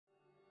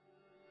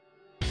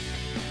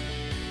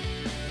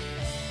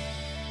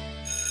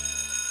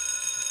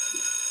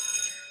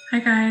Hi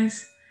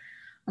guys.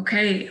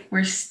 Okay,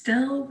 we're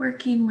still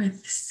working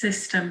with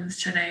systems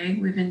today.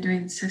 We've been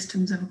doing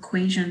systems of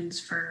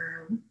equations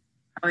for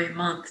probably a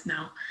month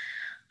now.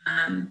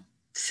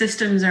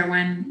 Systems are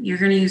when you're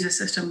going to use a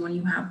system when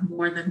you have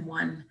more than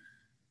one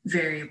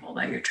variable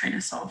that you're trying to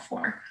solve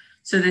for.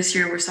 So this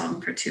year we're solving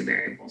for two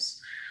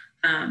variables.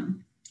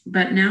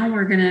 But now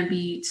we're going to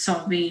be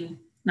solving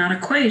not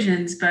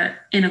equations, but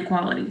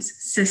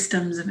inequalities,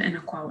 systems of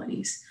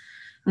inequalities.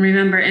 And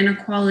remember,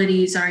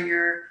 inequalities are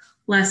your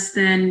less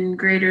than,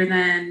 greater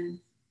than,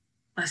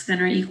 less than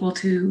or equal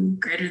to,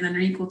 greater than or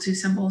equal to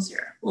symbols,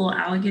 your little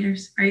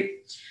alligators, right?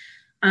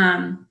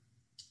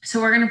 So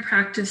we're going to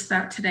practice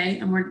that today,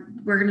 and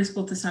we're going to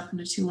split this up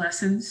into two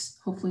lessons.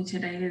 Hopefully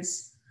today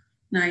is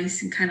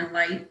nice and kind of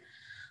light,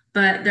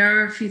 but there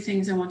are a few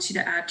things I want you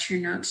to add to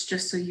your notes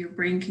just so your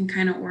brain can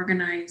kind of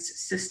organize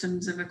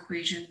systems of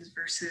equations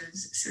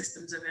versus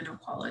systems of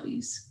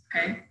inequalities,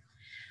 okay?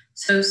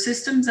 So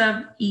systems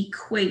of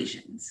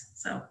equations,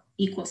 so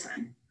equal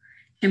sign,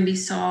 can be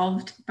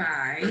solved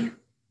by,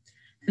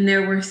 and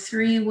there were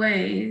three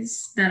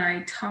ways that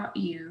I taught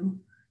you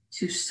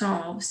to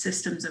solve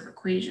systems of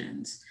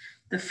equations.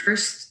 The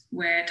first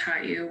way I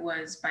taught you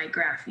was by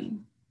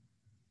graphing.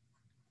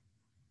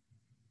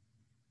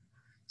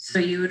 So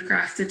you would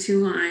graph the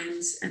two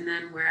lines, and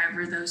then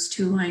wherever those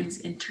two lines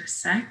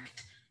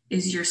intersect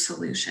is your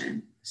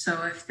solution.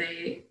 So if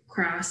they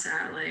cross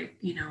at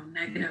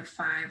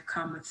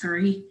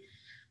 -5,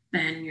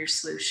 then your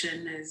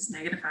solution is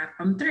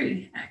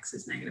 -5, x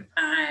is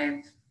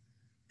 -5,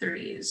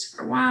 3 is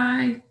for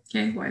y,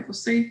 okay, y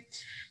equals 3.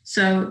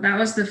 So that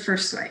was the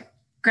first way.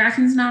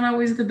 Graphing is not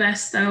always the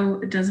best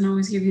though. It doesn't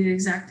always give you the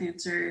exact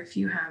answer if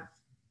you have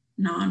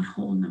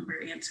non-whole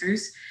number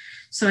answers.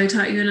 So I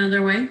taught you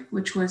another way,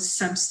 which was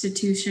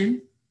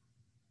substitution.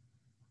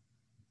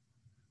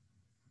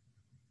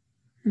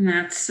 And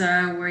that's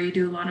where you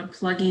do a lot of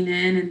plugging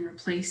in and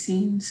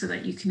replacing so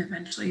that you can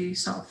eventually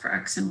solve for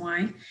x and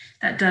y.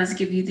 That does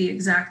give you the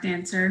exact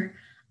answer.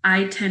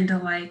 I tend to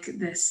like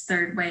this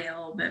third way a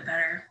little bit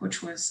better,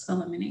 which was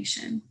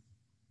elimination.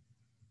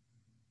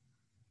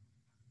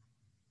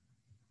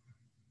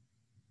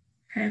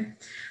 Okay,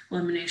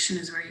 elimination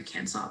is where you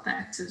cancel out the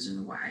x's or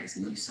the y's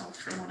and you solve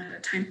for one at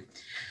a time.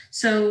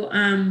 So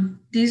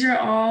these are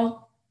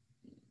all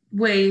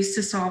ways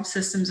to solve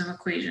systems of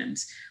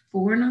equations, but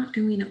we're not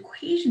doing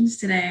equations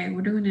today,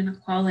 we're doing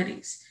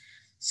inequalities.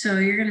 So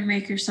you're going to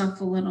make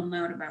yourself a little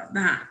note about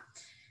that.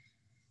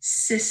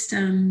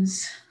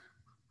 Systems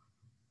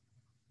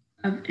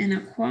of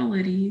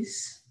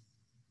inequalities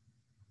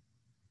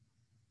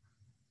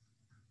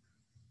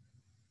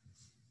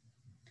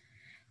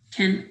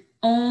can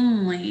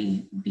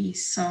only be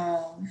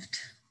solved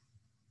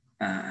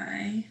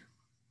by,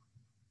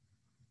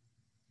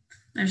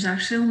 there's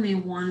actually only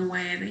one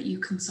way that you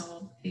can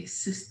solve a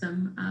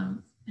system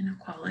of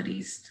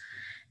inequalities,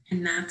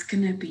 and that's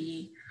going to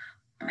be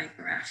by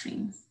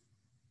graphing.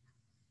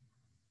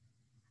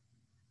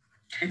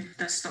 Okay,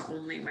 that's the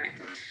only way.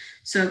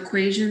 So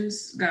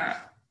equations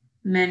got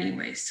many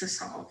ways to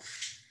solve.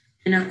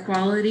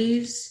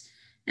 Inequalities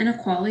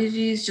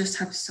just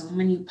have so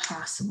many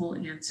possible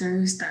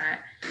answers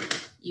that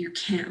you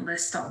can't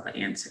list all the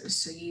answers.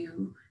 So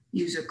you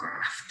use a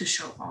graph to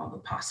show all the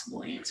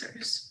possible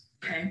answers,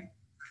 okay?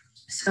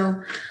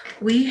 So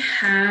we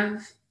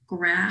have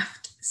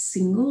graphed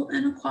single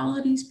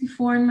inequalities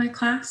before in my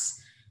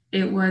class.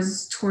 It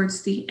was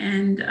towards the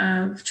end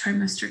of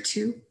trimester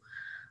 2.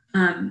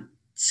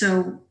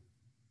 So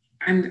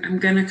I'm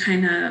gonna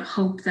kind of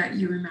hope that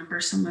you remember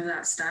some of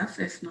that stuff.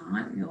 If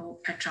not, you'll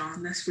catch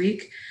on this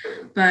week.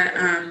 But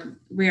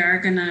we are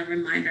gonna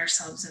remind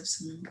ourselves of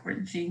some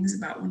important things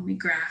about when we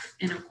graph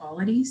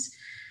inequalities.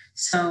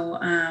 So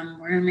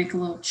we're gonna make a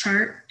little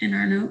chart in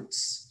our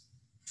notes.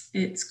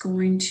 It's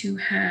going to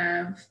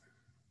have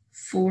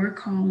 4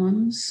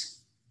 columns.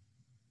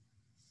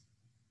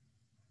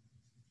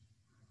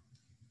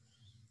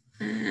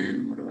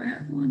 And what do I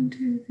have? 1,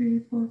 2, 3,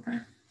 4,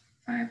 5.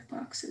 5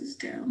 boxes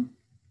down.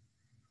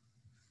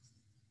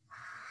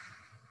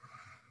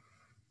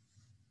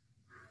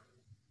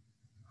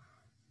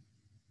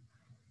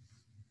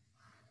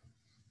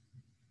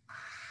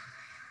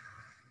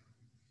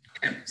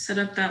 Okay, set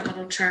up that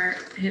little chart,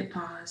 hit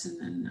pause, and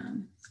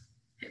then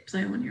hit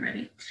play when you're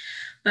ready.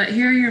 But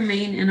here are your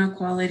main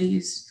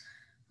inequalities.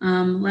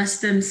 Less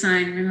than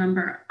sign.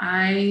 Remember,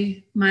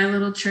 my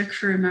little trick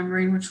for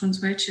remembering which one's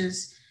which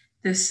is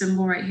this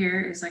symbol right here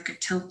is like a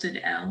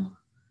tilted L.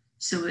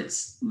 So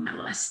it's my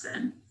less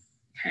than,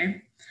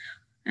 okay?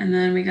 And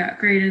then we got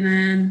greater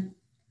than,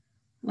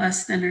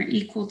 less than or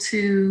equal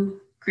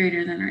to,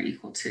 greater than or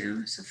equal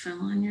to. So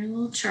fill in your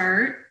little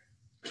chart,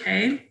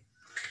 okay?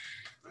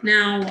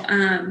 Now,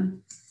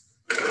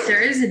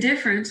 there is a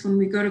difference when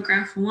we go to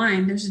graph a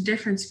line. There's a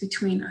difference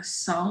between a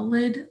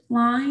solid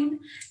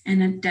line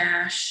and a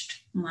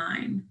dashed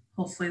line.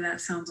 Hopefully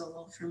that sounds a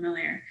little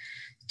familiar.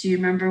 Do you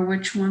remember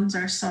which ones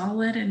are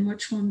solid and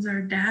which ones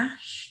are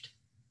dashed?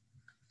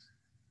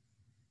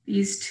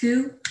 These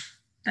two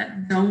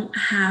that don't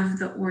have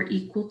the or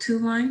equal to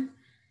line.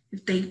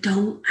 If they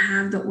don't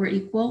have the or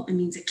equal, it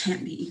means it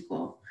can't be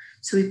equal.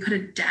 So we put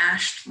a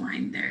dashed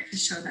line there to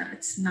show that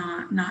it's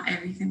not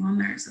everything on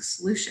there is a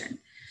solution.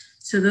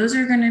 So those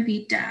are going to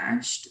be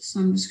dashed.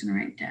 So I'm just going to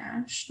write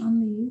dashed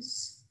on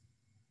these.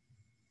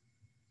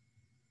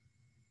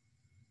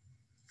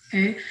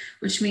 Okay,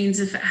 which means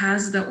if it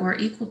has the or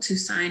equal to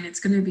sign, it's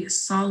going to be a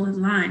solid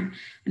line.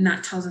 And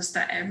that tells us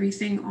that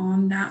everything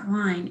on that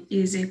line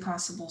is a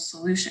possible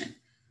solution.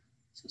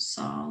 So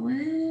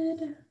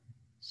solid.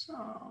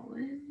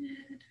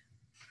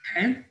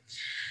 Okay.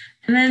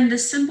 And then the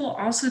symbol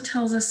also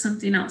tells us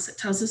something else. It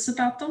tells us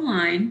about the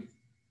line,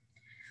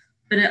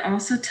 but it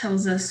also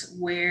tells us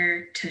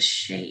where to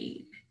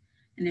shade.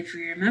 And if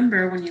you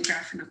remember, when you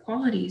graph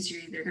inequalities,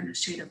 you're either going to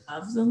shade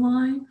above the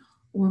line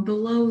or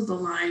below the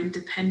line,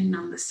 depending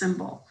on the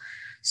symbol.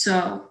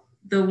 So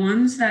the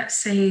ones that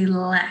say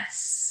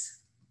less,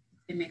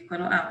 they make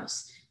little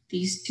L's.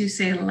 These two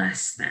say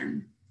less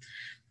than.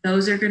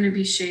 Those are going to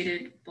be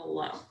shaded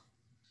below,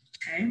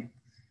 okay?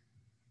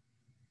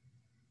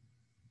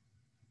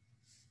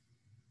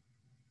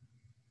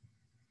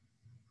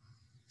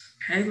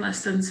 Okay,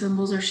 less than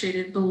symbols are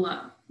shaded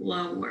below,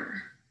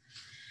 lower.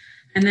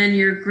 And then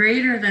your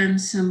greater than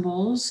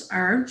symbols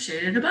are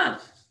shaded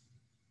above.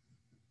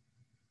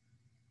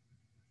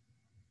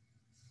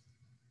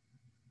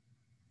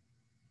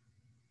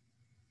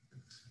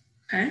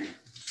 Okay.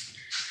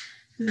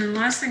 And then the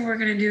last thing we're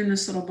going to do in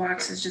this little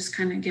box is just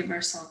kind of give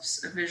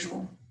ourselves a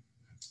visual.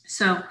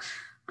 So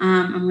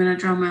I'm going to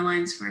draw my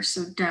lines first.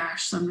 So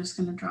dash. So I'm just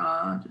going to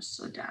draw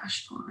just a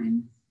dashed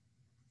line.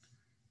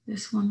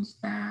 This one's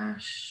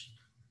dashed.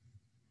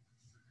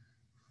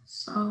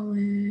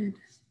 Solid.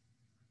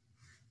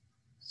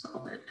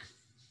 Solid.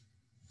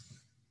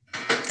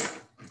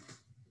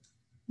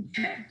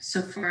 Okay,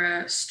 so for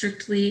a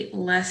strictly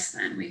less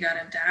than, we got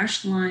a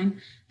dashed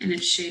line and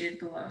it's shaded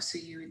below. So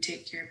you would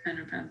take your pen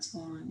or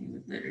pencil and you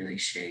would literally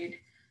shade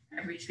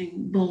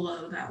everything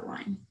below that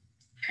line.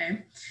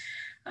 Okay,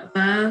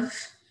 above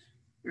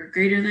or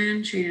greater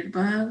than, shaded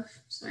above.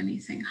 So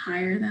anything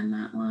higher than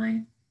that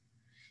line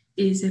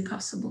is a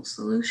possible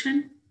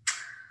solution.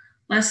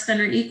 Less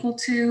than or equal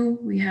to,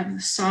 we have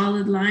the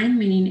solid line,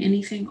 meaning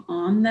anything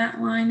on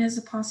that line is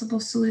a possible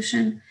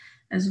solution,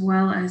 as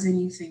well as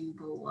anything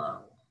below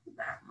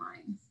that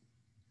line.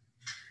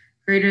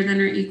 Greater than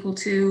or equal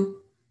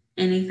to,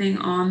 anything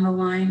on the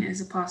line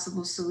is a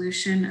possible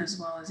solution, as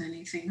well as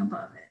anything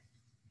above it.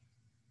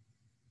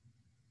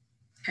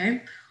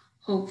 Okay,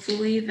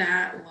 hopefully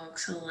that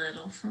looks a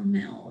little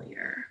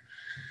familiar.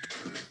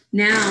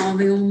 Now,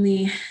 the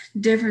only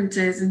difference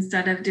is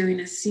instead of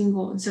graphing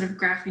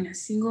a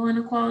single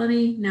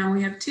inequality, now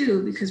we have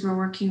two because we're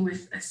working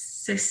with a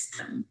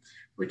system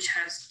which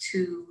has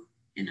two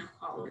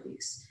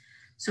inequalities.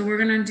 So we're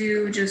going to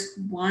do just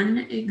one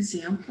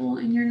example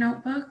in your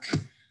notebook,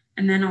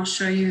 and then I'll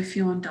show you a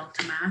few on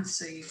Delta Math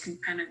so you can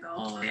kind of go,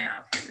 oh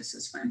yeah, okay, this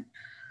is fun.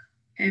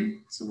 Okay,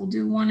 so we'll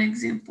do one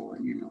example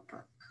in your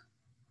notebook,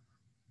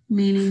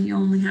 meaning you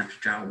only have to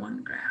draw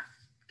one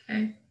graph,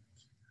 okay?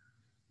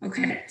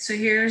 Okay, so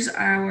here's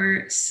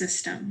our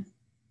system.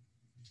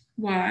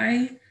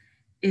 Y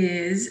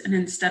is, and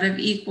instead of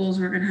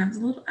equals, we're going to have the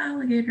little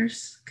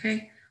alligators,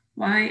 okay?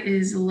 Y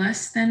is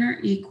less than or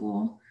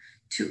equal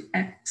to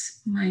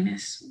x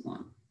minus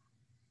 1.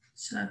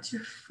 So that's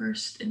your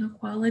first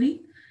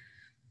inequality.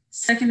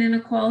 Second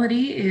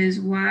inequality is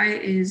y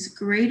is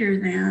greater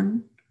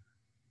than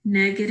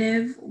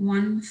negative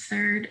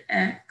 1/3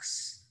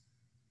 x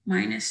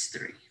minus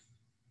 3.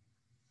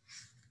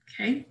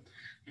 Okay.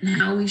 And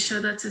how we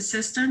show that's a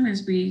system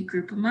is we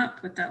group them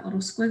up with that little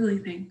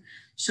squiggly thing.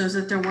 Shows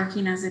that they're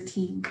working as a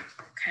team,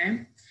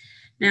 okay?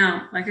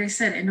 Now, like I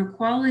said,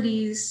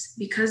 inequalities,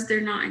 because they're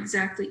not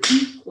exactly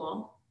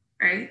equal,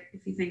 right?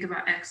 If you think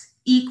about x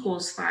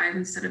equals 5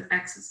 instead of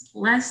x is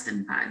less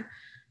than 5,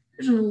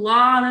 there's a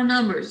lot of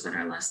numbers that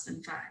are less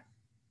than 5.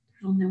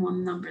 There's only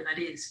one number that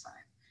is 5.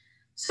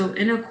 So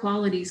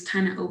inequalities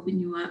kind of open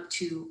you up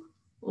to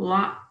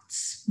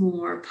lots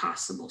more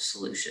possible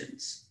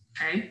solutions,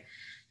 okay?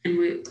 And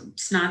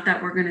it's not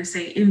that we're going to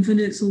say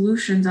infinite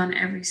solutions on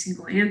every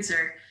single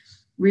answer.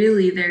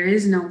 Really, there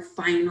is no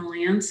final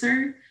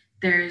answer.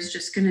 There is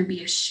just going to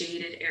be a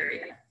shaded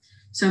area.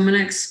 So I'm going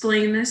to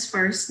explain this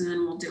first and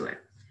then we'll do it.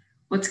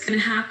 What's going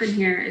to happen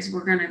here is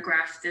we're going to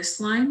graph this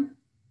line,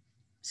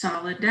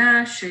 solid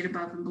dash, shade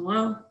above and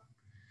below.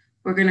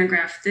 We're going to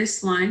graph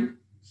this line,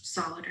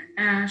 solid or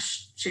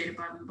dash, shade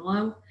above and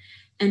below.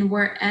 And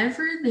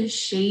wherever the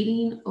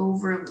shading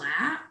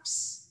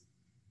overlaps,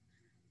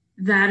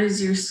 that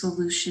is your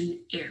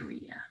solution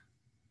area,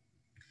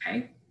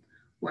 okay?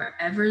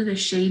 Wherever the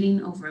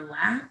shading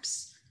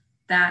overlaps,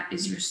 that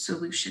is your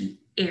solution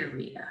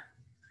area.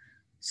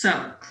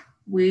 So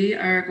we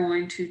are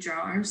going to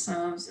draw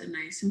ourselves a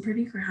nice and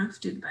pretty graph,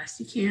 do the best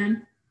you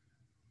can.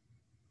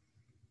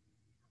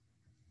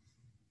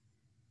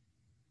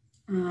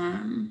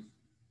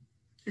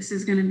 This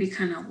is going to be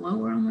kind of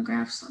lower on the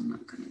graph, so I'm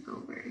not going to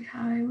go very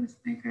high with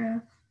my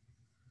graph.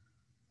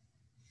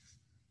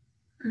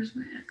 There's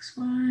my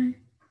XY.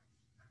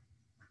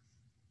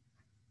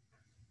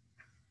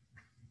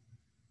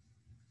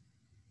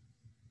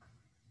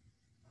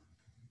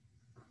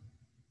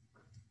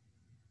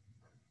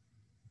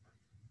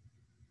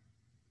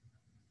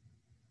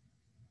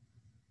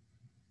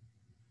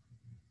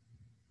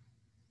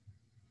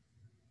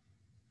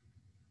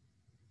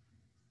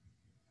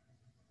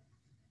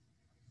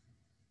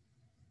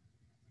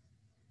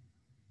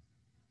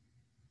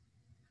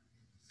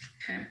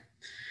 Okay.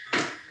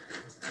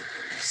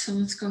 So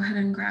let's go ahead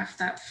and graph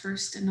that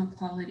first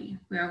inequality.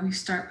 We always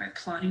start by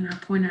plotting our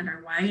point at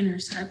our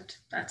y-intercept.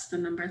 That's the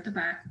number at the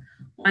back.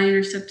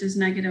 Y-intercept is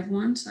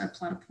 -1, so I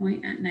plot a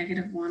point at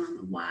 -1 on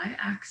the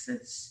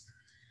y-axis.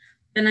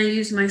 Then I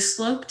use my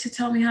slope to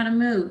tell me how to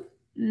move.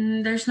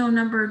 There's no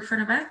number in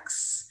front of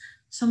x,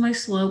 so my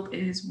slope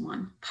is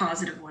 1,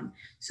 +1.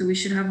 So we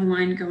should have a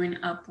line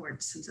going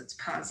upwards since it's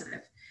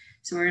positive.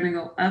 So we're going to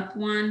go up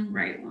 1,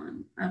 right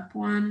 1, up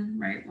 1,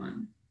 right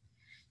 1.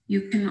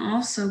 You can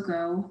also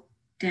go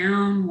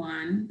down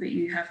 1, but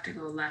you have to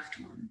go left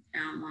 1,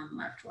 down 1,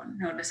 left 1.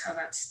 Notice how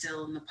that's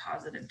still in the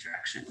positive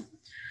direction.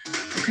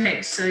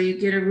 Okay, so you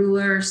get a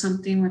ruler or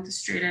something with a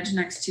straight edge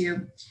next to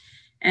you.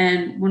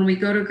 And when we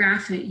go to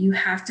graph it, you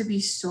have to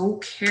be so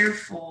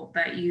careful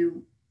that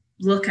you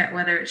look at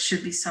whether it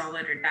should be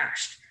solid or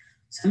dashed.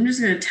 So I'm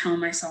just going to tell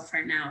myself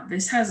right now,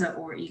 this has a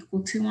or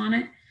equal to on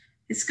it.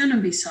 It's going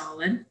to be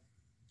solid.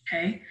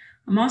 Okay.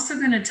 I'm also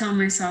going to tell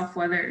myself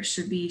whether it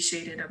should be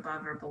shaded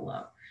above or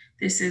below.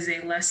 This is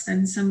a less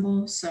than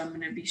symbol, so I'm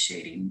going to be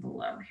shading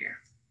below here.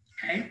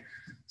 Okay.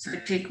 So I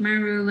take my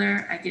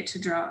ruler, I get to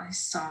draw a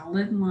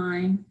solid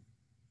line.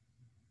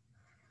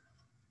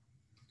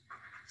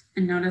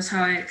 And notice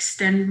how I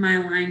extend my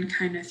line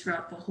kind of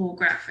throughout the whole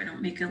graph. I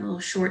don't make a little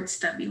short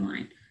stubby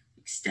line.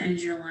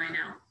 Extend your line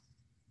out.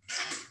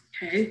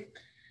 Okay.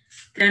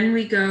 Then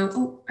we go,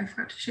 oh, I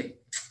forgot to shade.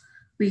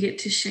 We get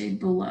to shade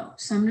below.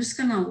 So I'm just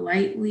going to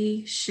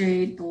lightly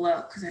shade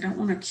below because I don't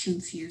want to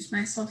confuse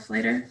myself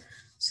later.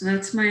 So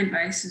that's my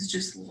advice, is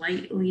just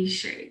lightly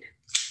shade.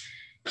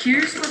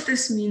 Here's what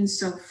this means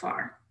so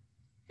far.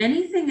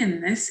 Anything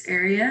in this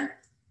area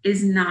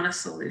is not a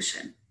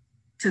solution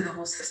to the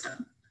whole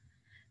system,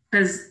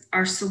 because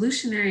our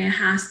solution area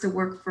has to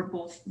work for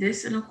both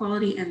this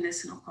inequality and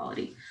this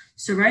inequality.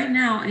 So right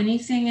now,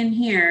 anything in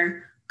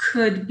here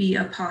could be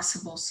a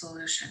possible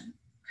solution,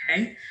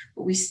 okay?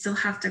 But we still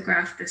have to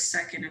graph this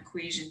second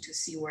equation to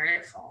see where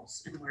it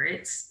falls and where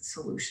its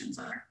solutions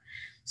are.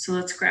 So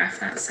let's graph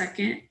that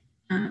second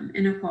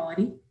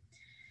inequality.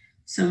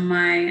 So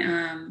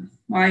my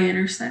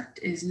y-intercept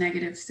is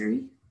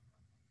 -3.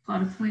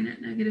 Plot a point at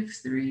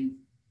 -3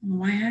 on the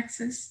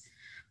y-axis.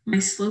 My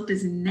slope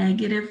is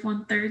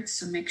 -1/3,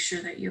 so make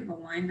sure that you have a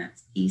line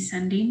that's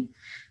descending.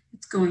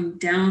 It's going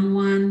down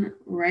 1,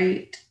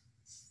 right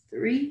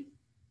 3.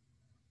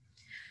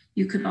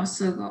 You could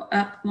also go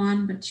up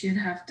 1, but you'd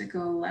have to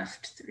go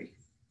left 3.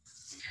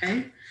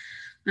 Okay.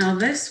 Now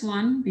this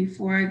one,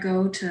 before I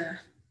go to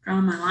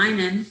draw my line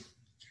in,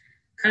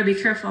 gotta be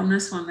careful on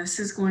this one. This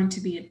is going to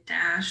be a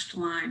dashed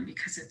line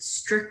because it's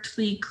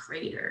strictly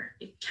greater.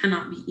 It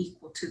cannot be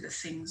equal to the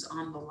things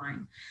on the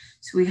line.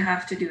 So we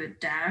have to do a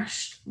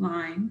dashed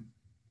line.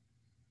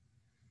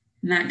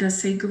 And that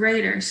does say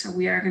greater, so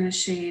we are going to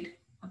shade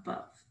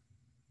above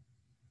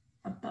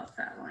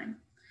that line.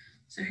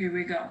 So here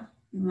we go.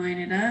 You line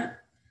it up,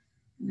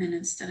 and then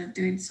instead of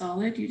doing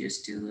solid, you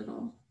just do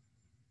little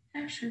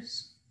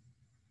dashes.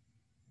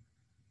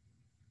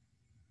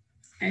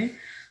 Okay,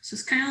 so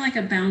it's kind of like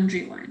a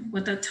boundary line.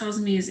 What that tells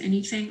me is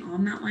anything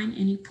on that line,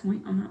 any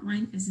point on that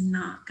line is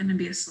not going to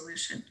be a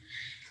solution.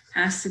 It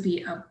has to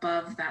be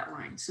above that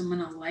line. So I'm going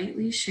to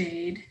lightly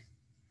shade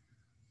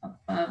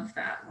above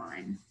that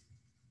line.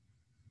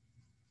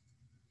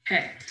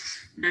 Okay,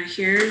 now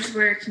here's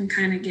where it can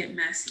kind of get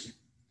messy.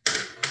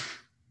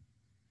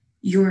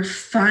 Your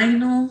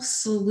final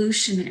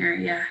solution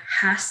area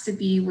has to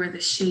be where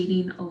the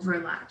shading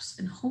overlaps.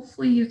 And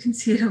hopefully you can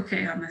see it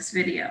okay on this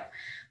video.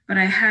 But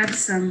I had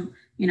some,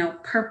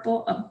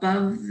 purple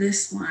above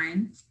this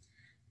line.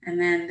 And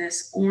then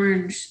this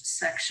orange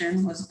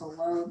section was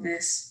below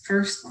this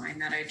first line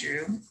that I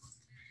drew.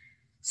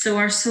 So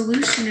our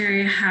solution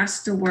area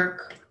has to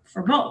work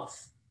for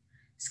both.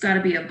 It's got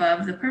to be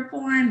above the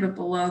purple line, but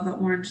below the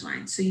orange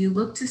line. So you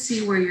look to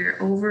see where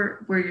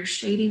your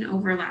shading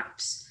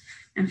overlaps.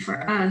 And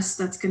for us,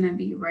 that's going to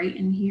be right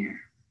in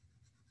here.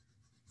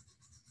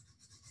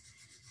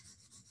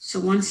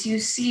 So once you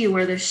see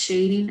where the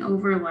shading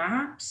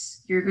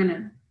overlaps, you're going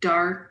to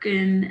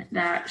darken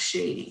that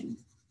shading.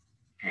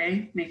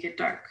 Okay, make it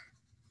dark.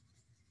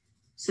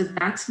 So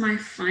that's my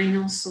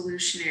final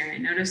solution area.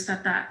 Notice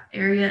that that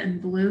area in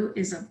blue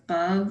is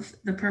above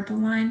the purple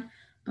line,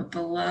 but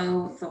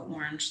below the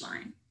orange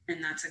line.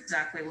 And that's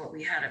exactly what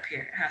we had up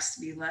here. It has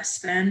to be less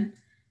than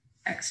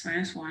x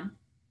minus 1,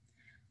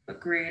 but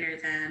greater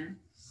than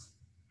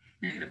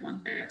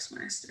 -1/3 x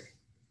minus 3.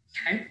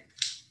 Okay.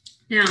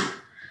 Now,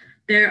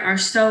 there are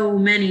so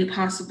many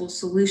possible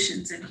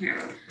solutions in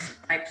here.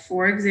 Like,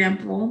 for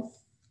example,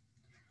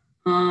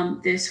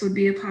 this would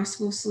be a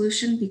possible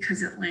solution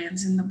because it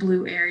lands in the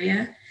blue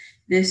area.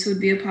 This would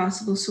be a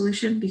possible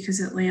solution because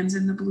it lands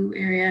in the blue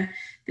area.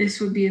 This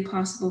would be a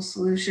possible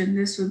solution.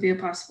 This would be a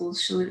possible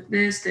solution.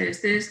 This.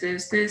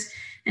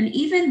 And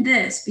even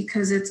this,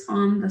 because it's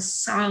on the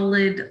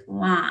solid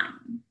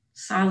line.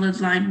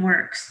 Solid line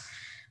works.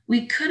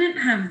 We couldn't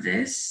have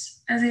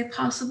this as a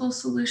possible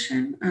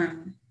solution,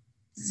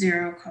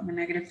 0,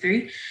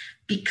 -3,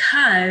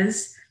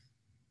 because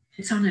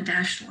It's on a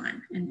dashed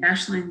line, and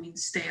dashed line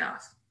means stay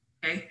off,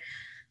 okay?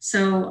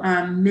 So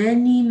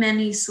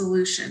many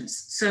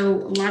solutions.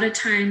 So a lot of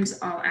times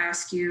I'll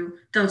ask you,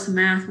 Delta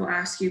Math will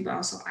ask you, but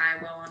also I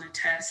will on a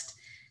test,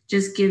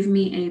 just give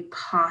me a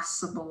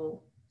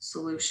possible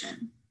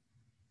solution.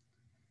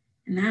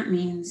 And that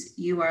means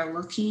you are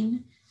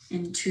looking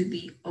into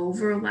the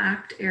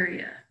overlapped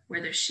area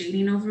where the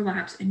shading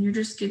overlaps, and you're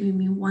just giving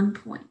me one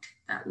point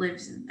that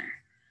lives in there.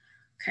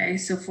 Okay,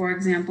 so for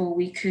example,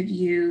 we could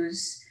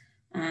use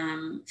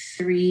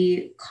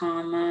 3,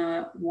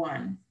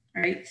 1,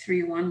 right?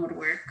 3, 1 would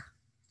work.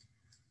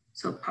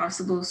 So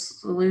possible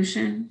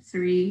solution,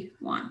 3,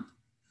 1.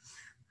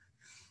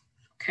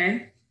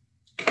 Okay,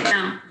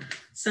 now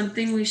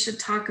something we should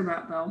talk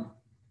about though,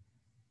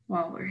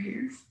 while we're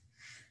here,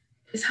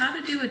 is how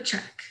to do a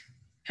check,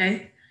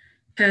 okay?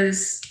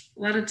 Because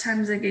a lot of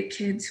times I get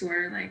kids who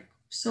are like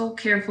so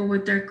careful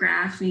with their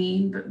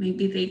graphing, but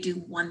maybe they do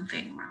one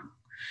thing wrong.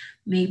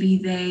 Maybe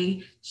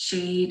they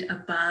shade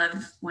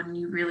above when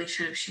you really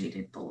should have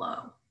shaded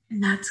below.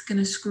 And that's going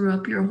to screw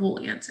up your whole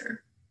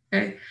answer.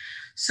 Okay.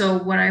 So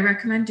what I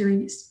recommend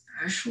doing,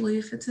 especially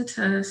if it's a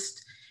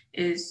test,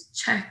 is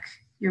check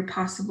your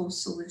possible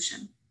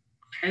solution.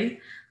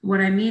 Okay.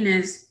 What I mean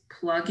is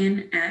plug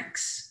in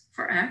X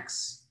for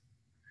X,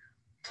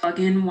 plug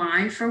in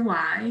Y for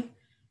Y,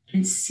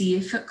 and see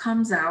if it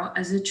comes out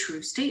as a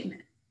true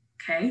statement.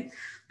 Okay.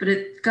 But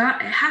it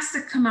has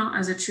to come out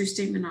as a true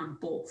statement on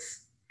both.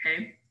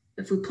 Okay,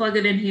 if we plug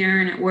it in here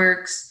and it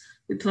works,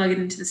 we plug it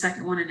into the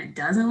second one and it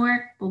doesn't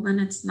work, well, then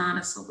it's not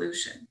a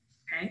solution.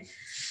 Okay,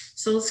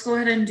 so let's go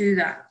ahead and do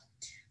that.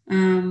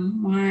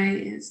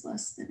 Y is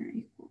less than or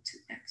equal to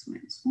X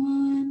minus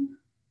 1.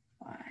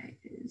 Y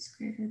is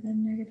greater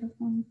than negative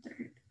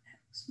 1/3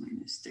 X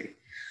minus 3.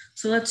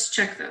 So let's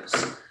check those.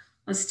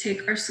 Let's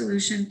take our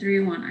solution 3,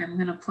 1. I'm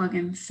going to plug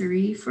in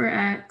 3 for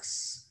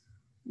X,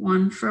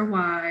 1 for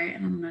Y,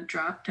 and I'm going to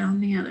drop down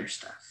the other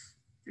stuff.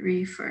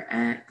 3 for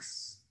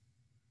X,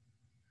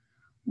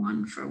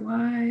 1 for Y.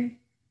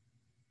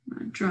 I'm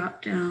going to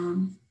drop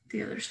down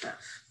the other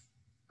stuff.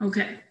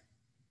 Okay.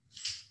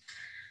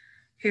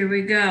 Here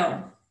we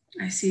go.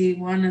 I see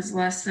 1 is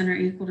less than or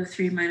equal to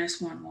 3 minus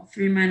 1. Well,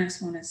 3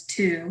 minus 1 is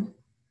 2.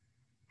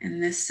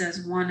 And this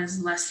says 1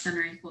 is less than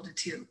or equal to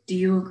 2. Do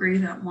you agree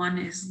that 1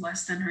 is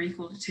less than or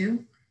equal to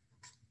 2?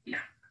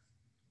 Yeah.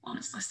 1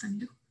 is less than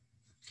 2.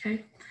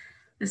 Okay.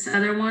 This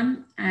other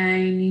one, I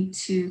need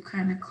to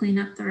kind of clean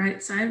up the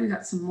right side. We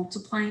got some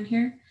multiplying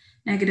here.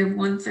 Negative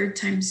 1/3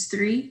 times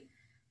 3.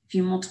 If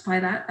you multiply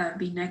that, that would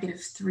be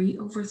negative 3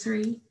 over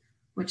 3,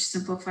 which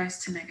simplifies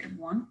to negative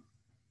 1.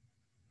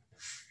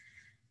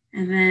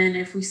 And then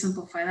if we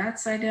simplify that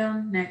side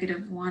down,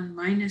 negative 1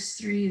 minus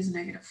 3 is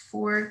negative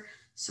 4.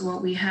 So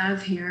what we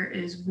have here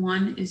is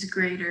 1 is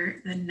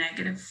greater than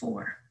negative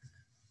 4.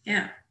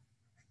 Yeah,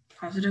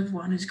 positive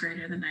 1 is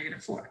greater than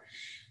negative 4.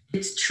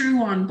 It's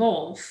true on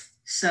both.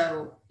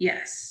 So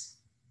yes,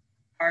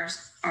 our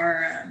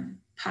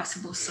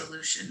possible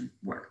solution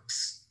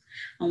works.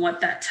 And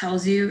what that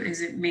tells you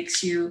is it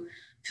makes you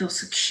feel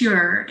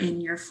secure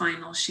in your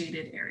final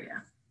shaded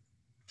area.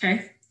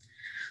 Okay.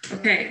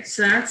 Okay,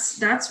 so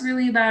that's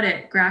really about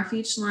it. Graph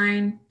each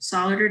line,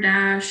 solid or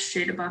dash,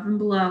 shade above and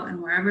below,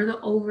 and wherever the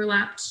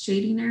overlapped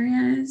shading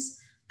area is,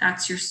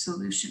 that's your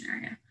solution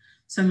area.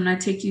 So I'm going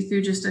to take you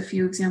through just a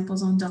few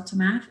examples on Delta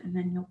Math, and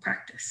then you'll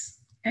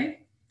practice.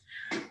 Okay.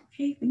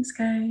 Okay, thanks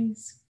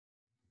guys.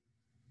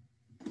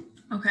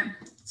 Okay,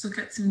 let's look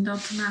at some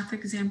Delta Math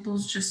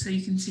examples just so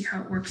you can see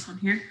how it works on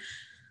here.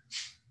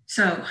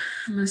 So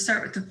I'm going to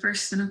start with the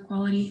first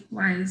inequality.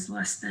 Y is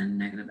less than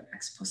negative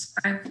X plus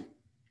 5.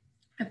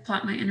 I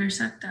plot my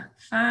intercept at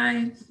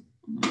 5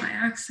 on the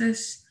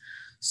y-axis.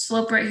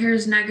 Slope right here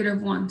is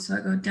negative 1, so I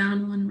go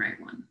down 1, right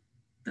 1.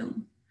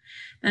 Boom.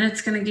 Then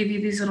it's going to give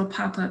you these little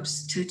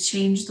pop-ups to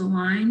change the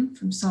line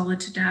from solid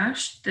to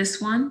dashed.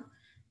 This one,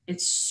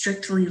 it's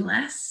strictly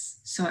less,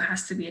 so it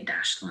has to be a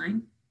dashed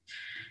line.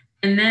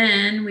 And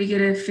then we get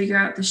to figure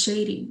out the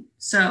shading.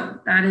 So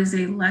that is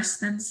a less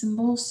than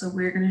symbol, so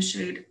we're going to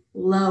shade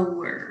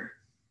lower,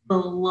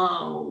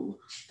 below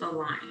the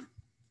line.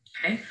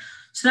 Okay,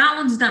 so that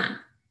one's done.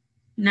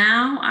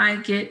 Now I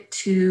get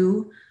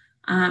to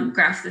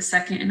graph the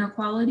second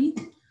inequality.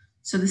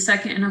 So the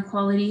second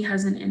inequality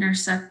has an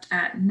intercept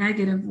at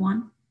negative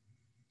 1,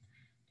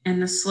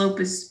 and the slope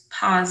is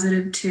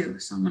positive 2.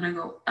 So I'm going to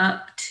go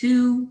up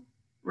 2,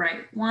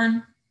 right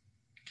 1.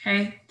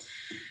 Okay.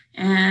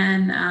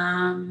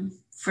 And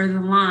for the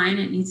line,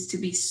 it needs to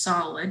be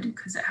solid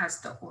because it has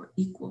the or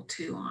equal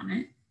to on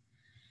it.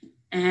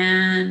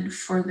 And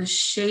for the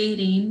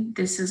shading,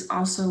 this is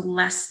also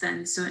less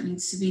than, so it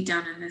needs to be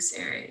down in this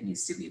area. It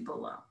needs to be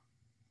below.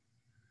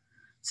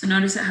 So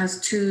notice it has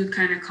 2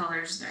 kind of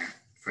colors there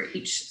for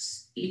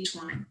each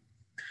line.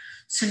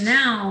 So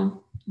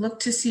now look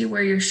to see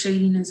where your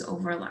shading is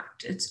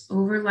overlapped. It's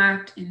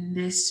overlapped in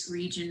this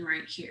region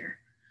right here.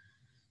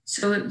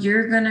 So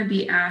you're going to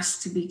be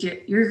asked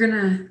to you're going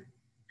to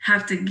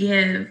have to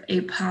give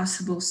a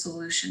possible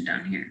solution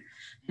down here.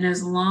 And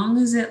as long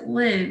as it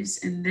lives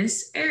in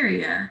this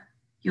area,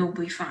 you'll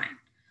be fine.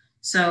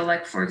 So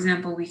like, for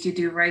example, we could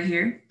do right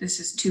here. This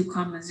is 2,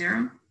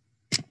 0,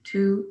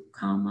 2,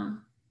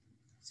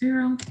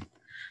 0.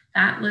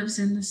 That lives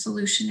in the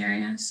solution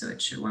area, so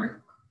it should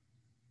work.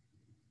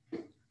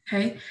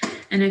 Okay,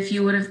 and if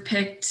you would have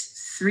picked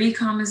 3,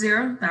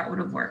 0, that would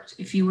have worked.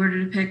 If you were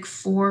to pick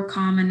 4,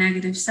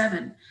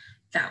 -7,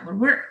 that would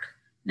work.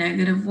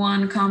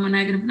 -1,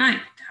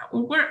 -9, that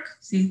would work.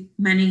 See,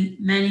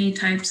 many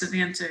types of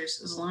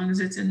answers. As long as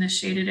it's in the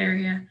shaded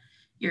area,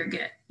 you're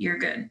good. You're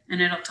good.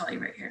 And it'll tell you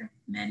right here,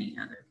 many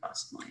other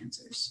possible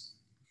answers.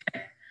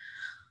 Okay.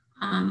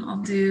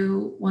 I'll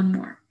do one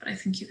more, but I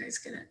think you guys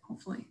get it,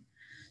 hopefully.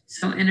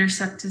 So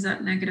intercept is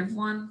at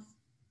 -1,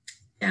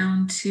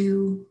 down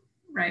 2,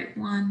 right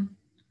 1.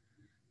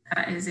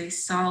 That is a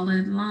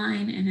solid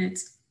line and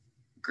it's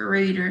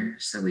greater,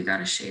 so we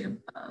got a shade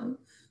above.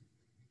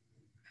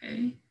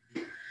 Okay.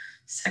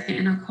 Second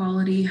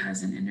inequality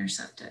has an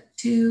intercept at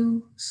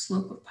 2,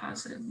 slope of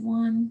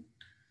 +1.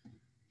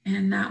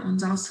 And that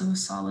one's also a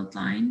solid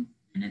line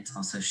and it's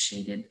also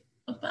shaded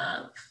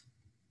above.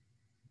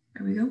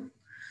 There we go.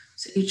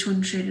 So each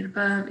one shaded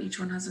above, each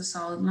one has a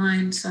solid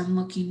line. So I'm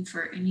looking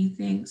for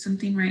anything,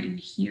 something right in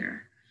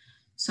here.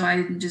 So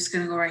I'm just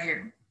gonna go right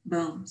here.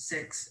 Boom,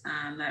 6,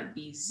 that'd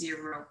be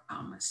 0,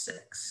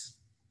 6.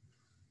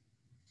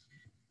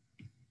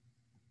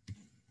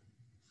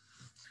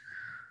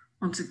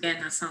 Once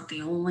again, that's not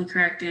the only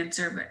correct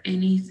answer, but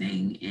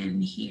anything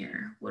in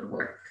here would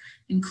work,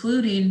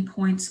 including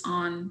points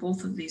on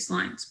both of these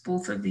lines.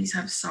 Both of these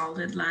have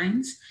solid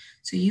lines.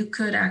 So you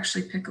could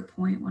actually pick a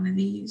point, one of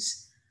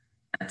these,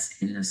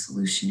 that's in the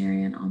solution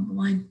area and on the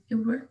line. It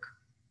would work.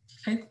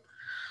 Okay.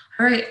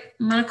 All right,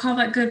 I'm gonna call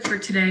that good for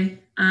today.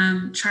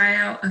 Try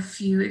out a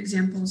few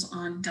examples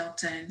on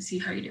delta and see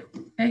how you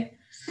do. Okay.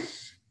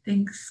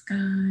 Thanks,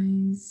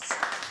 guys.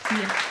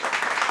 See ya.